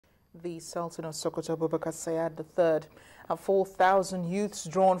The Sultan of Sokoto, Abubakar Sayed III, and 4,000 youths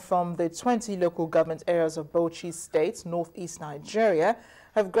drawn from the 20 local government areas of Bauchi State, northeast Nigeria,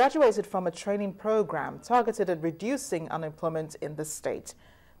 have graduated from a training program targeted at reducing unemployment in the state.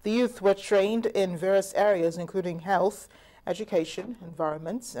 The youth were trained in various areas including health, education,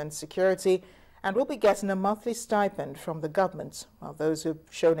 environment and security, and will be getting a monthly stipend from the government, while those who have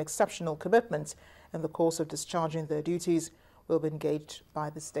shown exceptional commitment in the course of discharging their duties will be engaged by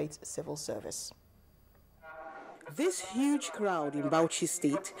the state civil service. This huge crowd in Bauchi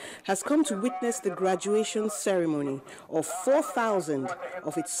State has come to witness the graduation ceremony of 4,000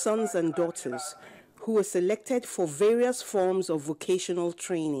 of its sons and daughters who were selected for various forms of vocational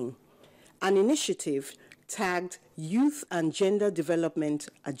training, an initiative tagged Youth and Gender Development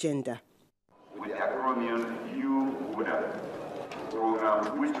Agenda. With the acronym UGUDA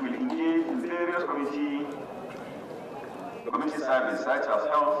program, which will engage in various community services such as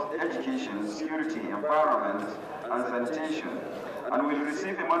health, education, security, environment, and sanitation, and will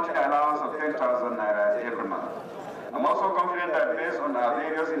receive a monthly allowance of 10,000 naira every month. I'm also confident that based on our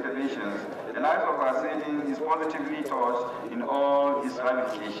various interventions, the life of our city is positively touched in all its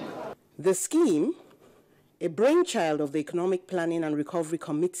ramifications. The scheme, a brainchild of the Economic Planning and Recovery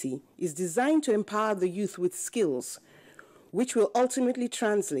Committee, is designed to empower the youth with skills which will ultimately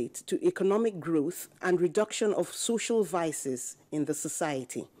translate to economic growth and reduction of social vices in the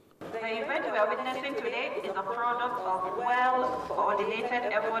society. The event we are witnessing today is a product of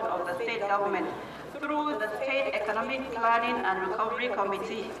well-coordinated effort of the state government through the State Economic Planning and Recovery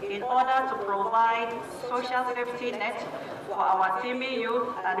Committee in order to provide social safety net for our teeming youth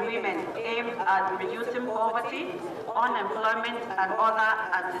and women aimed at reducing poverty, unemployment, and other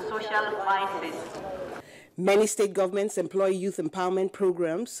antisocial vices. Many state governments employ youth empowerment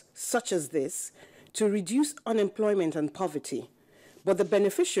programs such as this to reduce unemployment and poverty, but the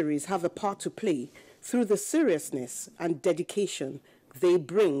beneficiaries have a part to play through the seriousness and dedication they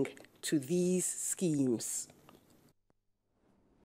bring to these schemes.